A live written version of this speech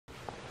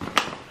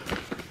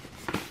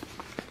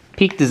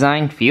Peak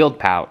Design Field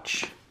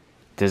Pouch.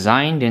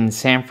 Designed in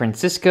San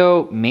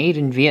Francisco, made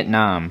in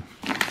Vietnam.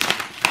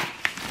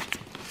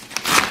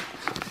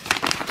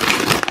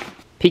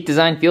 Peak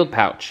Design Field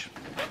Pouch.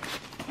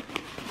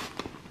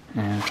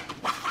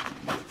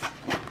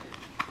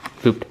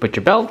 Loop to put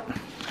your belt.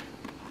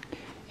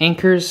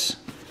 Anchors.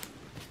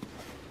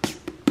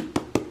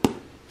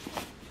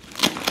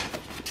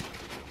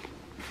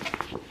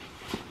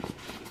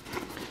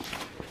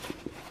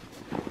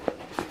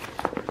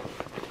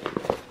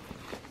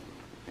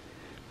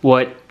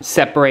 What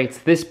separates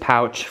this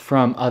pouch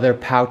from other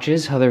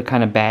pouches, other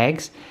kind of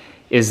bags,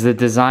 is the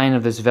design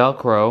of this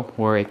Velcro,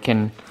 where it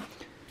can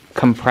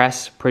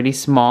compress pretty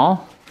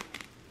small,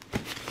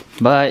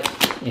 but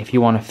if you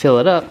want to fill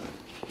it up,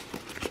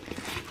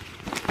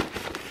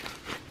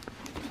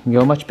 you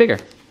go much bigger.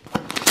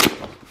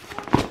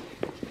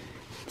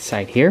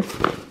 Side here,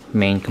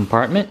 main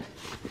compartment.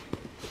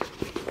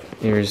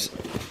 There's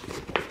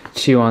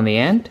 2 on the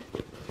end,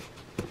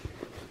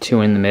 2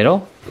 in the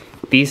middle.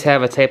 These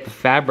have a type of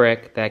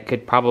fabric that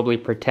could probably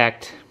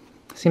protect,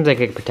 seems like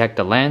it could protect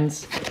the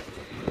lens.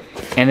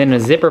 And then a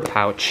zipper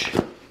pouch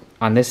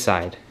on this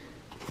side.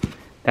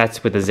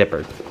 That's with the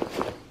zipper.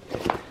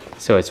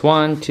 So it's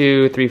 1,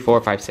 2, 3,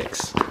 4, 5,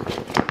 6.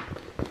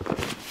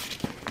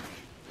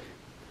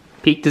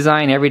 Peak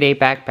Design Everyday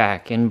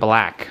Backpack in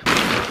black.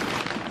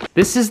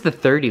 This is the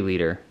 30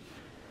 liter.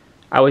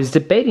 I was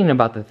debating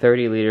about the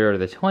 30 liter or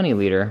the 20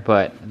 liter,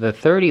 but the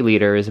 30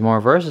 liter is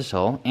more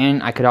versatile,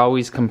 and I could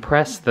always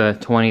compress the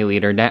 30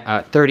 liter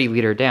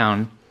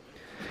down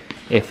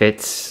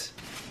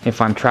if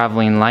I'm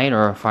traveling light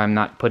or if I'm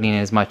not putting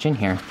as much in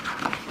here.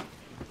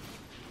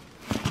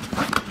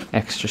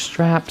 Extra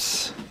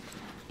straps.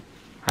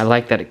 I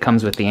like that it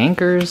comes with the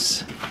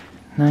anchors.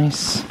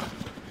 Nice.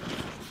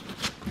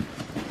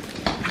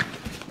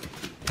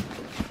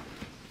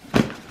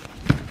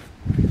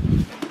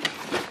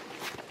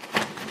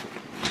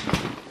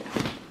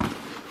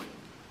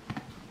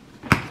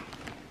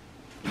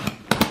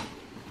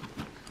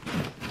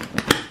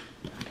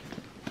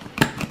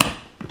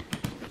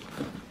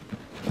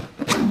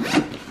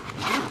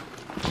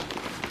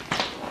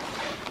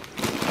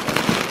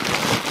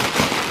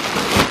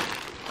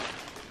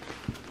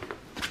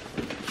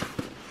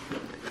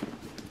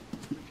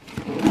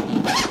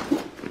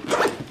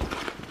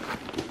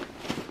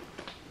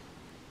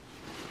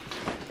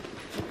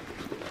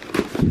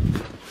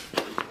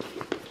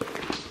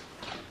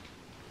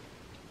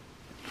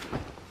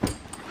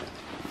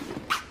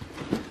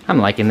 I'm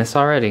liking this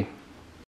already.